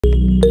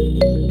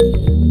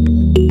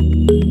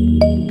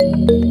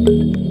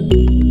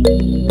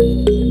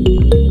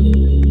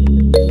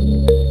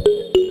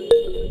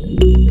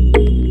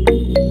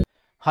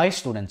Hi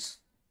students,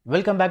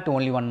 welcome back to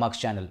Only One Marks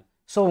channel.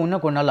 So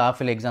இன்னும் கொஞ்ச நாள்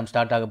half-yearly exam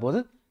start ஆக போகுது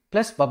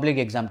plus public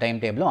exam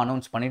timetable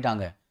announce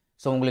பண்ணிட்டாங்க.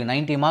 So உங்களுக்கு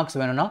 90 marks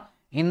வேணும்னா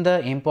இந்த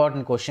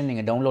important question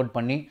நீங்கள் download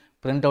பண்ணி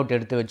print out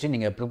எடுத்து வச்சு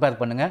நீங்கள் prepare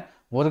பண்ணுங்க.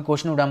 ஒரு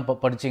question விடாம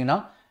படிச்சீங்கன்னா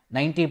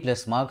 90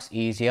 plus marks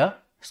ஈஸியா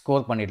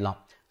ஸ்கோர் பண்ணிடலாம்.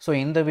 So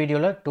இந்த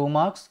வீடியோல 2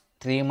 marks,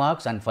 3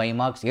 marks and 5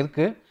 marks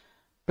இருக்கு.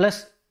 plus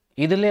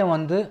இதிலே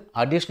வந்து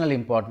additional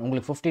important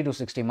உங்களுக்கு 50 to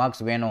 60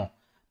 marks வேணும்.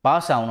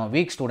 பாஸ் ஆகணும்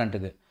வீக்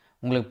ஸ்டூடெண்ட்டுக்கு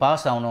உங்களுக்கு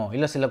பாஸ் ஆகணும்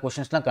இல்லை சில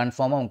கொஷின்ஸ்லாம்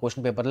கன்ஃபார்மாக உங்கள்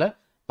கொஷின் பேப்பரில்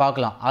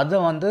பார்க்கலாம். அதை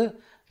வந்து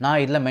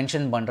நான் இதில்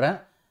மென்ஷன் பண்ணுறேன்.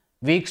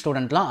 வீக்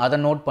ஸ்டூடெண்ட்லாம் அதை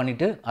நோட்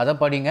பண்ணிவிட்டு அதை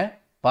படிங்க,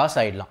 பாஸ்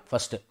ஆகிடலாம்.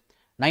 ஃபஸ்ட்டு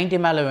 90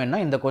 மேலே வேணும்னா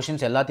இந்த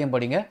கொஷின்ஸ் எல்லாத்தையும்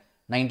படிங்க,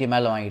 90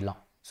 மேலே வாங்கிடலாம்.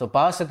 ஸோ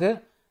பாஸுக்கு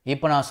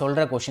இப்போ நான்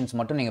சொல்கிற கொஷின்ஸ்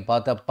மட்டும் நீங்கள்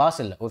பார்த்தா பாஸ்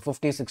இல்லை. ஒரு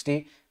 50, 60,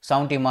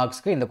 70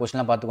 மார்க்ஸ்க்கு இந்த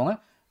கொஷின்லாம் பார்த்துக்கோங்க.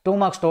 2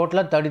 மார்க்ஸ்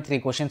டோட்டலாக 33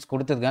 கொஷின்ஸ்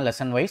கொடுத்துருக்கேன்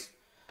லெசன் வைஸ்.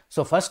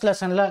 ஸோ ஃபஸ்ட்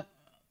லெசனில்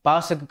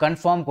பாஸுக்கு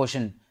கன்ஃபார்ம்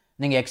கொஷின்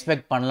நீங்கள்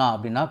எக்ஸ்பெக்ட் பண்ணலாம்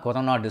அப்படின்னா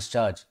corona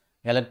discharge,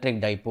 electric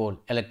dipole,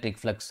 electric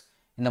flux,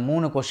 இந்த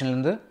 3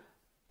 கொஷின்லேருந்து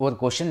ஒரு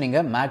கொஷின்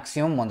நீங்கள்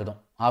மேக்ஸிமம் வந்துடும்.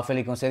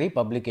 ஹாஃப்-இயர்லிக்கும் சரி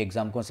பப்ளிக்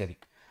எக்ஸாமுக்கும் சரி.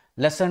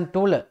 லெசன்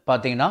 2ல்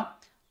பார்த்தீங்கன்னா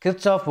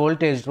Kirchhoff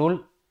voltage rule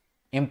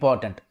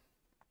important.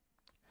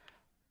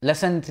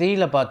 Lesson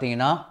 3ல்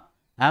பார்த்தீங்கன்னா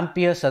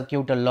ஆம்பியர்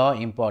சர்க்யூட்டல் லா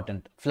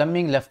இம்பார்ட்டண்ட்.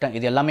 ஃப்ளெமிங் லெஃப்ட்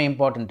இது எல்லாமே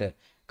இம்பார்ட்டண்ட்டு.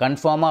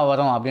 கன்ஃபார்மாக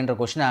வரும் அப்படின்ற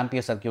கொஷின்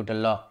ஆம்பியர்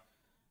சர்க்யூட்டல் லா.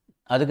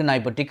 அதுக்கு நான்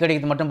இப்போ டிக்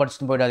அடிக்கிறது மட்டும்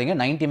படிச்சுட்டு போயிடாதீங்க,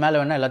 90 மேலே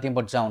வேணால் எல்லாத்தையும்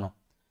படிச்சாகணும்.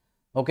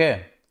 ஓகே,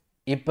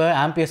 இப்போ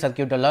ஆம்பியர்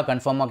சர்க்யூட் எல்லாம்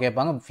கன்ஃபார்மாக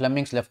கேட்பாங்க.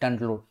 ஃப்ளெமிங்ஸ் லெஃப்ட்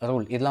ஹேண்ட்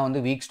ரூல் இதெல்லாம் வந்து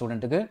வீக்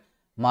ஸ்டூடெண்ட்டுக்கு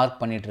மார்க்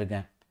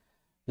பண்ணிகிட்ருக்கேன்.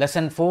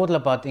 லெசன் 4ல்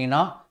பார்த்தீங்கன்னா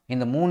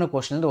இந்த 3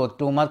 கொஸ்டின்லேருந்து ஒரு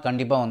 2 மார்க்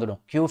கண்டிப்பாக வந்துடும்.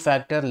 Q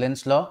factor,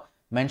 lens law,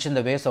 mention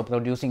the ways of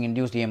producing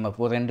induced EMF,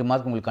 ஒரு 2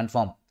 மார்க் உங்களுக்கு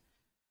கன்ஃபார்ம்.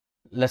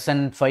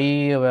 Lesson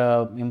 5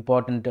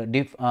 important.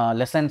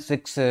 லெசன்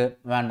 6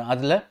 வேண்டாம்,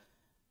 அதில்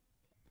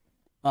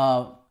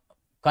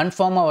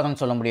கன்ஃபார்மாக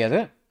வரும்னு சொல்ல முடியாது.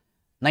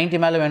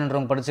 90 மேலே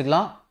வேணுன்றவங்க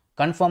படிச்சுக்கலாம்.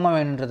 கன்ஃபார்மாக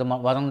வேணுன்றது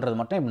வரும்ன்றது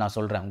மட்டும் இப்போ நான்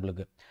சொல்கிறேன்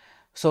உங்களுக்கு.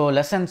 ஸோ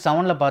லெசன்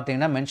 7ல்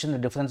பார்த்தீங்கன்னா mention the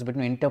difference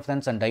between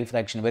interference and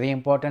diffraction, very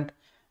important.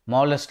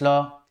 மாலஸ் லா,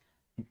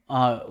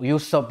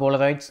 யூஸ் ஆஃப்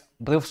போலரைட்ஸ்,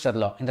 ப்ரூஃப்ஸ்டர்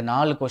லா, இந்த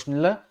 4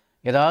 கொஸ்டினில்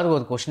ஏதாவது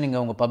ஒரு கொஸ்டின்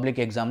நீங்கள் உங்கள்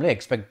பப்ளிக் எக்ஸாமில்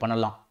எக்ஸ்பெக்ட்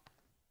பண்ணலாம்.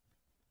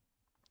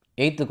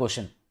 8th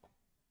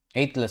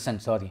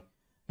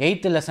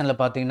லெசனில்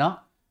பார்த்தீங்கன்னா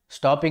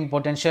ஸ்டாப்பிங்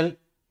பொட்டென்ஷியல்,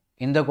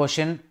 இந்த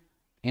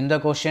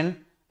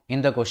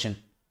கொஷின்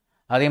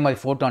அதே மாதிரி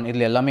ஃபோட்டான்,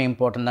 இதில் எல்லாமே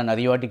இம்பார்ட்டன்ட் தான்,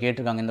 நிறைய வாட்டி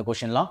கேட்டிருக்காங்க இந்த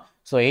கொஷின்லாம்.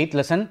 ஸோ 8th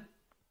லெசன்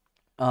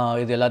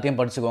இது எல்லாத்தையும்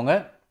படிச்சுக்கோங்க.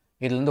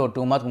 இதுலேருந்து ஒரு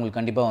 2 மார்க் உங்களுக்கு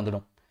கண்டிப்பாக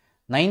வந்துடும்.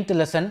 9th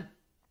lesson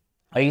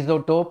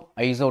isotope,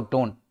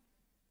 isotone,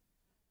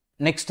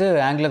 next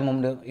angular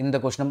moment, இந்த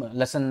கொஷினும்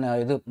லெசன்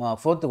இது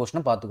 4th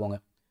கொஷினும் பார்த்துக்கோங்க.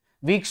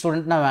 வீக்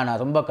ஸ்டூடெண்ட்னா வேணாம்,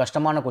 ரொம்ப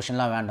கஷ்டமான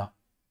கொஷின்லாம் வேண்டாம்.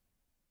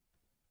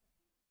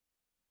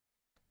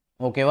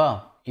 ஓகேவா?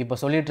 இப்போ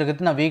சொல்லிட்டு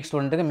இருக்கிறது நான் வீக்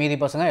ஸ்டூடெண்ட்டுக்கு, மீதி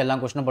பசங்க எல்லா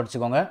கொஷினும்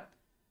படிச்சுக்கோங்க.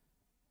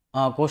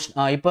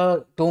 இப்போ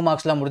 2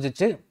 மார்க்ஸ்லாம்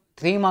முடிஞ்சிச்சு.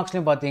 3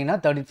 மார்க்ஸ்லையும் பார்த்தீங்கன்னா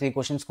 33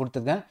 கொஷின்ஸ்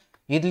கொடுத்துருக்கேன்.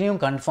 இதுலேயும்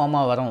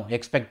கன்ஃபார்மாக வரும்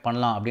எக்ஸ்பெக்ட்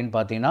பண்ணலாம் அப்படின்னு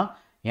பார்த்தீங்கன்னா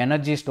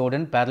எனர்ஜி ஸ்டோர்டு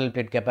இன் பேரலல்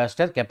பிளேட்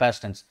கெப்பாசிட்டர்,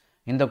 கெப்பாசிட்டன்ஸ்,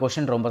 இந்த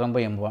கொஷின் ரொம்ப ரொம்ப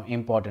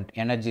இம்பார்ட்டண்ட்.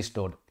 Energy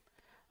stored.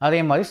 அதே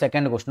மாதிரி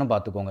செகண்ட் கொஷினும்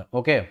பார்த்துக்கோங்க.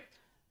 ஓகே,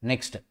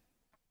 நெக்ஸ்ட்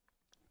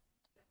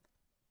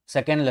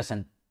செகண்ட்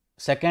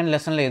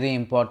லெசனில் எது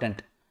இம்பார்ட்டண்ட்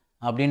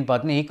அப்படின்னு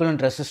பார்த்தீங்கன்னா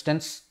equivalent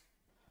resistance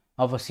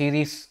of a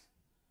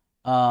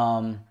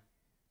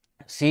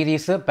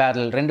series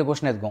parallel, 2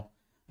 question இருக்கும்.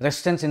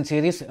 ரெசிஸ்டன்ஸ் இன்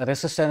சீரீஸ்,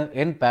 ரெசிஸ்டன்ஸ்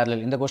இன்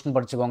பேரலல், இந்த கொஸ்டின்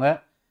படிச்சுக்கோங்க.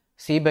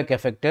 சீபெக்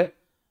எஃபெக்ட்டு,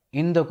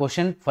 இந்த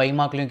கொஷின் 5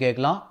 மார்க்லையும்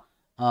கேட்கலாம்,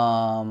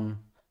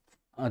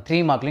 3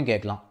 மார்க்லையும்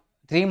கேட்கலாம்.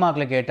 3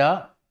 மார்க்கில் கேட்டால்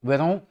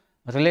வெறும்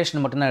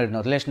ரிலேஷன் மட்டும்தான்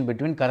எழுதணும். Relation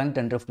between current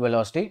and drift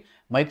velocity,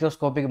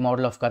 microscopic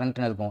model of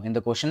கரண்ட்னு இருக்கும்.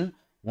 இந்த கொஷின்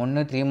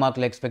 3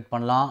 மார்க்கில் எக்ஸ்பெக்ட்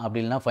பண்ணலாம்,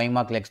 அப்படி இல்லைனா 5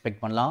 மார்க்கில்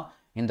எக்ஸ்பெக்ட் பண்ணலாம்.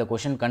 இந்த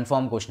கொஷின்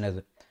கன்ஃபார்ம் கொஷின்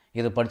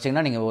இது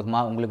படிச்சிங்கன்னா நீங்கள் ஒரு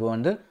உங்களுக்கு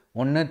வந்து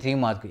 3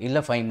 மார்க்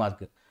இல்லை 5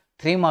 மார்க்கு.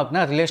 3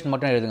 மார்க்னா ரிலேஷன்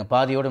மட்டும் எழுதுங்க,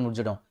 பாதியோடு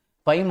முடிஞ்சிடும்.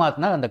 5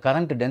 மார்க்னா அந்த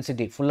கரண்ட்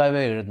டென்சிட்டி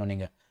ஃபுல்லாகவே எழுதணும்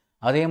நீங்கள்.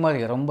 அதே மாதிரி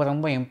ரொம்ப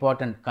ரொம்ப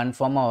இம்பார்ட்டன்ட்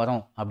கன்ஃபார்மாக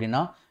வரும்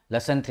அப்படின்னா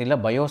லெசன் 3ல்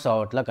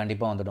பயோசாவட்டில்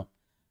கண்டிப்பாக வந்துடும்.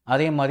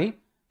 அதே மாதிரி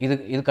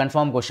இது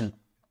confirm question.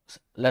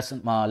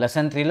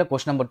 Lesson 3ல்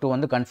question number 2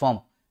 வந்து கன்ஃபார்ம்,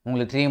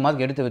 உங்களுக்கு 3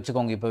 மார்க் எடுத்து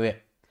வச்சுக்கோங்க இப்போவே.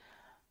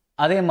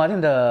 அதே மாதிரி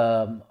இந்த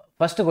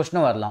ஃபஸ்ட்டு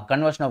கொஷினும் வரலாம்.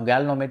 Conversion of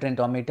galvanometer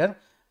into ammeter,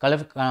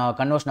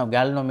 conversion of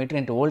galvanometer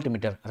into volt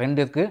metre,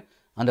 2 இருக்குது.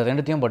 அந்த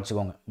 2த்தையும்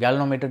படிச்சுக்கோங்க.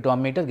 Galvanometer to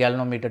ammeter,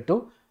 galvanometer to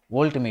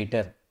volt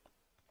metre.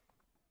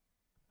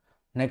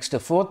 Next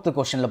 4th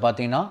கொஸ்டினில்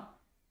பார்த்தீங்கன்னா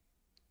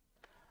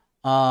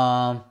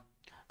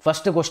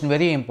first question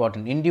very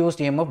important.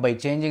 Induced EMF by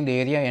changing the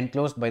area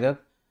enclosed by the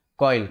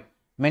coil,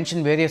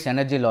 mention various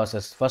energy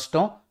losses,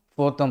 ஃபஸ்ட்டும்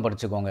 4த்தும்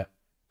படிச்சுக்கோங்க.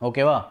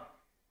 ஓகேவா?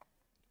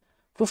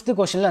 5th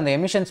கொஸ்டினில் அந்த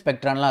emission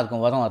ஸ்பெக்ட்ரான்லாம்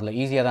இருக்கும், வரும். அதில்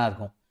ஈஸியாக தான்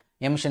இருக்கும்.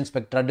 Emission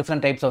spectra,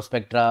 different types of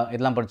spectra,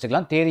 இதெல்லாம்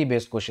படிச்சுக்கலாம். தியரி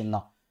பேஸ்ட் கொஸ்டின்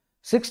தான்.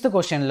 6th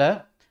கொஸ்டினில்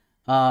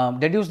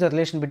deduce the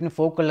relation between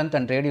focal length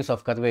and radius of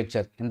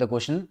curvature, இந்த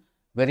கொஷின்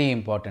வெரி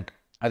இம்பார்ட்டண்ட்.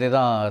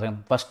 அதுதான்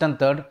ஃபஸ்ட் அண்ட்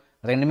தேர்ட்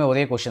ரெண்டுமே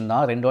ஒரே கொஷின்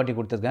தான், 2 வாட்டி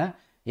கொடுத்துருக்கேன்.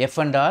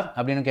 F&R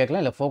அப்படின்னு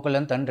கேட்கலாம், இல்லை focal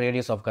length and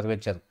radius of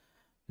curvature,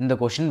 இந்த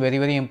கொஷின் வெரி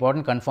வெரி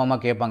இம்பார்ட்டன்ட். கன்ஃபார்மாக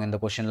கேட்பாங்க இந்த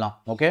கொஷின்லாம்.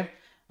 ஓகே,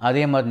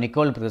 அதே மாதிரி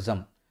Nicole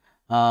prism,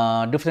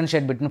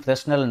 differentiate between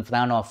Fresnel and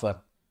Fraunhofer.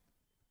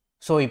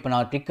 So இப்போ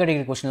நான் டிக்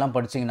அடிக்கிற கொஷின்லாம்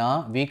படிச்சிங்கன்னா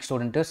வீக்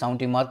ஸ்டூடெண்ட்டு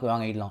 70 மார்க்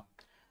வாங்கிடலாம்.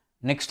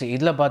 நெக்ஸ்ட்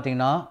இதில்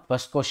பார்த்தீங்கன்னா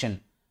first question,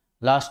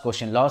 last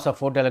question, loss of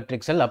photo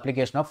electric sell,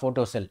 application of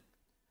photo sell.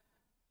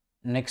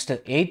 Next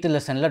 8th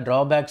லெசனில்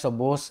drawbacks of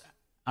Bose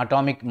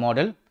atomic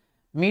model.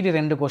 மீதி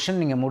 2 question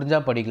நீங்கள்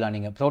முடிஞ்சால் படிக்கலாம்.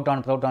 நீங்கள்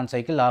proton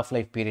cycle, of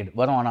life period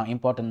வரும். ஆனால்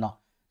இம்பார்ட்டன்ட் தான்.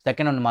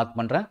 செகண்ட் ஒன்று மார்க்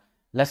பண்ணுறேன்.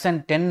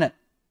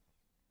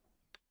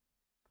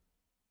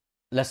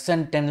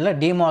 Lesson 10ல்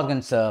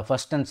De Morgan's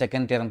first and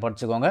second theorem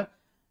படிச்சுக்கோங்க.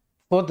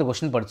 4th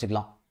கொஷின்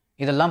படிச்சுக்கலாம்.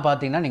 இதெல்லாம்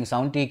பார்த்தீங்கன்னா நீங்கள்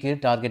 70க்கு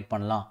டார்கெட்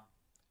பண்ணலாம்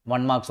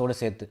 1 மார்க்ஸோடு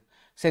சேர்த்து.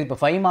 சரி, இப்போ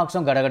 5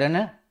 மார்க்ஸும்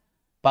கடகடன்னு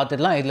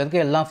பார்த்துக்கலாம். இதில் இருக்க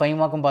எல்லா 5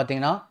 மார்க்கும்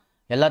பார்த்தீங்கன்னா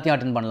எல்லாத்தையும்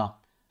அட்டன் பண்ணலாம்.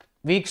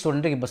 வீக்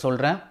ஸ்டூடெண்ட்டுக்கு இப்போ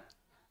சொல்கிறேன்.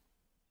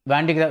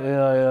 வேண்டிகிராஃப்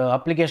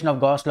அப்ளிகேஷன் ஆஃப்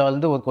காஸ்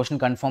லாலேருந்து ஒரு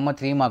கொஷின் கன்ஃபார்மாக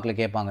 3 மார்க்கில்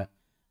கேட்பாங்க.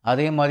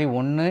 அதே மாதிரி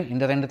ஒன்று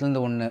இந்த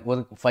 2த்துலேருந்து ஒன்று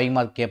ஒரு 5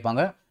 மார்க்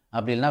கேட்பாங்க.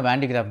 அப்படி இல்லைனா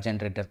வேண்டிகிராஃப்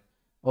ஜென்ரேட்டர்.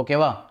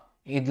 ஓகேவா?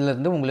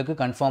 இதிலேருந்து உங்களுக்கு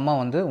கன்ஃபார்மாக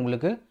வந்து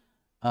உங்களுக்கு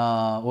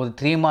ஒரு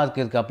 3 மார்க்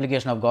இருக்குது.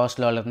 Application of cos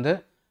லாலேருந்து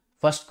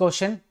first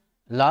question,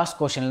 last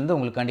கொஷின்லேருந்து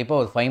உங்களுக்கு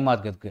கண்டிப்பாக ஒரு 5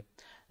 மார்க் இருக்குது.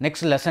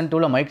 நெக்ஸ்ட் லெசன்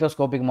 2ல்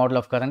மைக்ரோஸ்கோபிக் மாடல்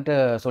ஆஃப் கரண்ட்டு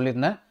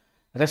சொல்லியிருந்தேன்.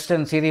 ரெஸ்ட்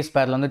அண்ட் சீரீஸ்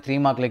பேரில் வந்து 3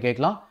 மார்க்கில்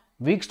கேட்கலாம்.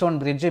 Week stone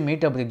fridge,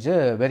 metre fridge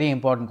very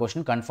important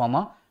question.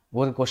 கன்ஃபார்மாக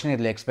ஒரு கொஷின்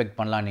இதில் எக்ஸ்பெக்ட்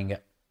பண்ணலாம்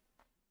நீங்கள்.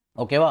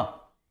 ஓகேவா?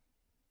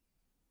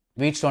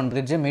 வீட் ஸ்டோன்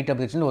பிரிட்ஜு, மீட்டர்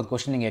பிரிட்ஜில் ஒரு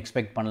கொஷின் நீங்கள்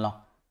எக்ஸ்பெக்ட் பண்ணலாம்.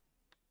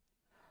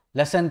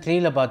 லெசன்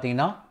 3ல்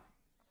பார்த்தீங்கன்னா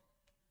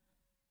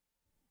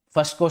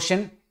first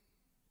question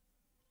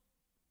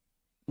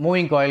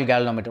moving coil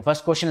galvanometer.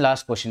 First question,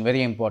 last question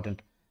very important.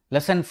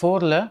 Lesson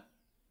 4ல்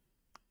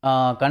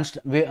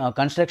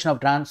construction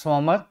of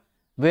transformer,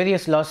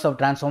 various loss of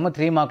transformer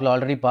 3 மார்க்கில்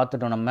ஆல்ரெடி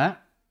பார்த்துட்டோம் நம்ம.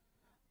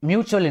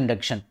 Mutual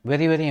induction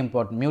very very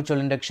important.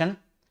 Mutual induction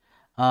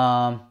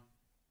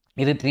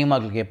இது 3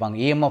 மார்க்கில் கேட்பாங்க.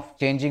 EMF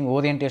changing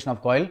orientation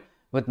of coil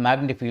with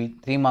magnetic field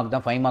 3 mark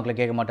தான், 5 மார்க்கில்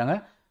கேட்க மாட்டாங்க.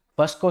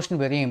 First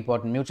question very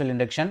important. Mutual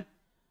induction,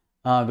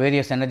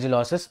 various energy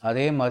losses.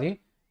 அதே மாதிரி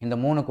இந்த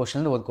 3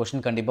 கொஸ்டின்லேருந்து ஒரு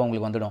கொஸ்டின் கண்டிப்பாக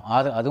உங்களுக்கு வந்துடும்.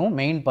 அதுவும்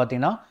மெயின்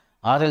பார்த்தீங்கன்னா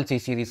RLC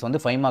சீரிஸ் வந்து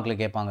 5 மார்க்கில்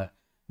கேட்பாங்க.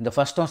 இந்த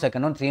ஃபஸ்ட்டும்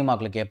செகண்டும் 3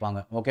 மார்க்கில் கேட்பாங்க.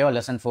 ஓகேவா?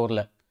 லெசன்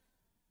 4ல்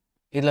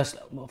இதில்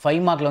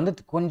 5 மார்க்கில் வந்து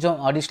கொஞ்சம்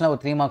அடிஷ்னலாக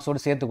ஒரு 3 மார்க்ஸோடு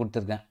சேர்த்து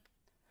கொடுத்துருக்கேன்.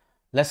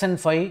 லெசன்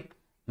 5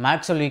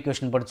 மேக்ஸ்வெல்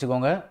ஈக்குவேஷன்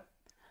படிச்சுக்கோங்க.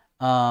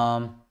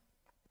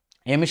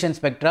 Emission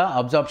spectra,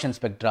 absorption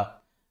spectra.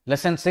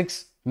 Lesson 6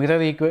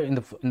 mirror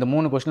இந்த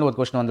 3 கொஸ்டினில் ஒரு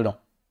கொஸ்டின் வந்துடும்.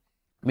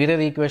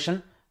 Mirror equation,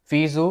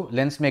 fees,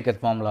 lens maker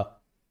formula.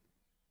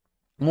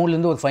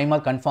 3லேருந்து ஒரு 5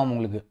 மார்க் கன்ஃபார்ம்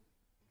உங்களுக்கு.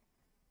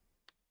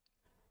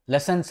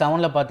 லெசன்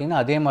 7ல் பார்த்தீங்கன்னா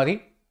அதே மாதிரி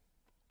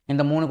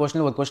இந்த 3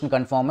 கொஸ்டினில் ஒரு கொஸ்டின்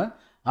கன்ஃபார்மு.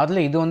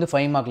 அதில் இது வந்து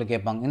 5 மார்க்கில்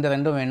கேட்பாங்க. இந்த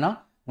ரெண்டும் வேணால்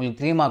உங்களுக்கு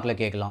 3 மார்க்கில்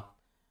கேட்கலாம்.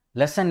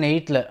 லெசன்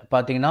 8ல்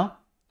பார்த்தீங்கன்னா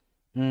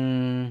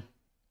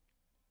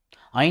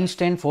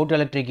Einstein photo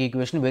electric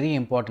equation very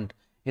important.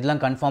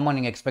 இதெல்லாம் கன்ஃபார்மாக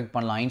நீங்கள் எக்ஸ்பெக்ட்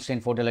பண்ணலாம்.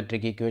 Einstein photo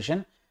electric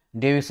equation,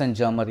 Davisson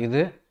Germer,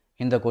 இது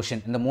இந்த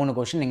கொஷின், இந்த 3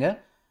 கொஷின் நீங்கள்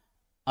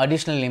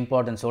அடிஷ்னல்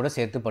இம்பார்ட்டன்ஸோடு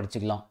சேர்த்து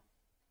படிச்சுக்கலாம்.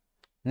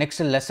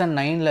 நெக்ஸ்ட் லெசன்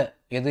 9ல்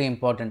எது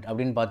இம்பார்ட்டன்ட்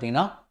அப்படின்னு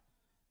பார்த்தீங்கன்னா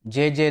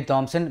J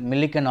Thomson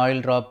Millikan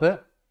oil drop,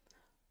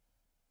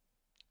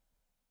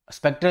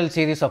 spectral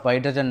series of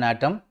hydrogen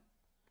atom.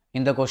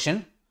 இந்த கொஷின்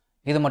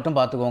இது மட்டும்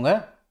பார்த்துக்கோங்க,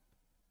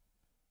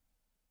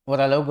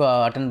 ஓரளவுக்கு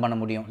அட்டன் பண்ண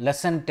முடியும்.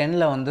 Lesson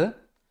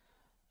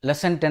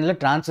 10ல்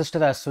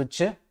transistor as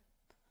ஸ்விட்சு,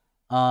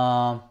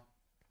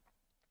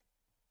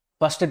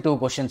 first 2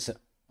 questions.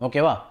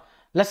 ஓகேவா?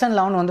 லெசன்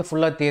 11 வந்து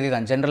ஃபுல்லாக தியரி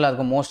தான், ஜென்ரலாக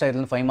இருக்கும். மோஸ்ட்டாக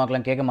இதுலேருந்து 5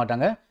 மார்க்லாம் கேட்க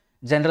மாட்டாங்க,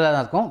 ஜென்ரலாக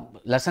தான் இருக்கும்.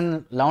 லெசன்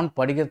 11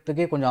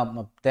 படிக்கிறதுக்கே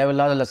கொஞ்சம்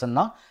தேவையில்லாத லெசன்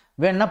தான்,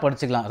 வேணுன்னா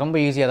படிச்சுக்கலாம். ரொம்ப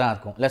ஈஸியாக தான்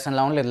இருக்கும். லெசன்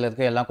 11ல் இதில்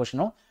இருக்க எல்லா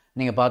கொஷினும்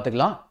நீங்கள்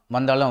பார்த்துக்கலாம்,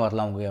 வந்தாலும்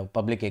வரலாம் உங்கள்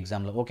பப்ளிக்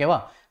எக்ஸாமில். ஓகேவா?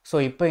 ஸோ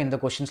இப்போ இந்த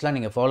கொஷின்ஸ்லாம்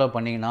நீங்கள் ஃபாலோ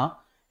பண்ணிங்கன்னா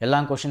எல்லா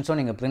கொஷின்ஸும்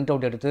நீங்கள் பிரிண்ட்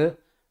அவுட் எடுத்து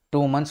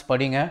 2 months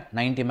படிங்க,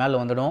 90 மேலே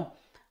வந்துடும்.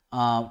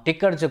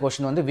 டிக் அடித்த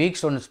கொஷின் வந்து வீக்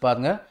ஸ்டூடெண்ட்ஸ்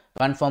பாருங்கள்,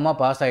 கன்ஃபார்மாக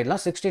பாஸ்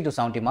ஆகிடலாம். 60 to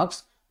 70 மார்க்ஸ்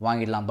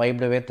வாங்கிடலாம்,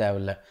 பயப்படவே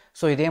தேவையில்லை.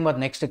 ஸோ இதே மாதிரி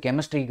நெக்ஸ்ட்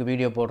கெமிஸ்ட்ரிக்கு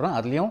வீடியோ போடுறோம்,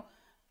 அதுலேயும்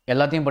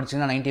எல்லாத்தையும்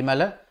படிச்சிங்கன்னா 90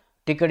 மேலே,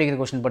 டிக் அடிக்கிற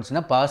கொஷின்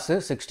படிச்சிங்கன்னா பாஸு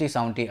 60,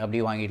 70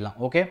 அப்படி வாங்கிடலாம்.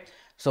 ஓகே,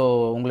 ஸோ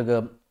உங்களுக்கு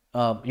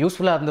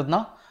யூஸ்ஃபுல்லாக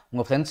இருந்ததுன்னா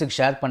உங்கள் ஃப்ரெண்ட்ஸுக்கு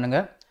ஷேர்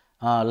பண்ணுங்கள்,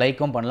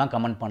 லைக்கும் பண்ணலாம்,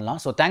 கமெண்ட் பண்ணலாம்.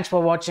 ஸோ தேங்க்ஸ்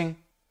ஃபார் வாட்சிங்.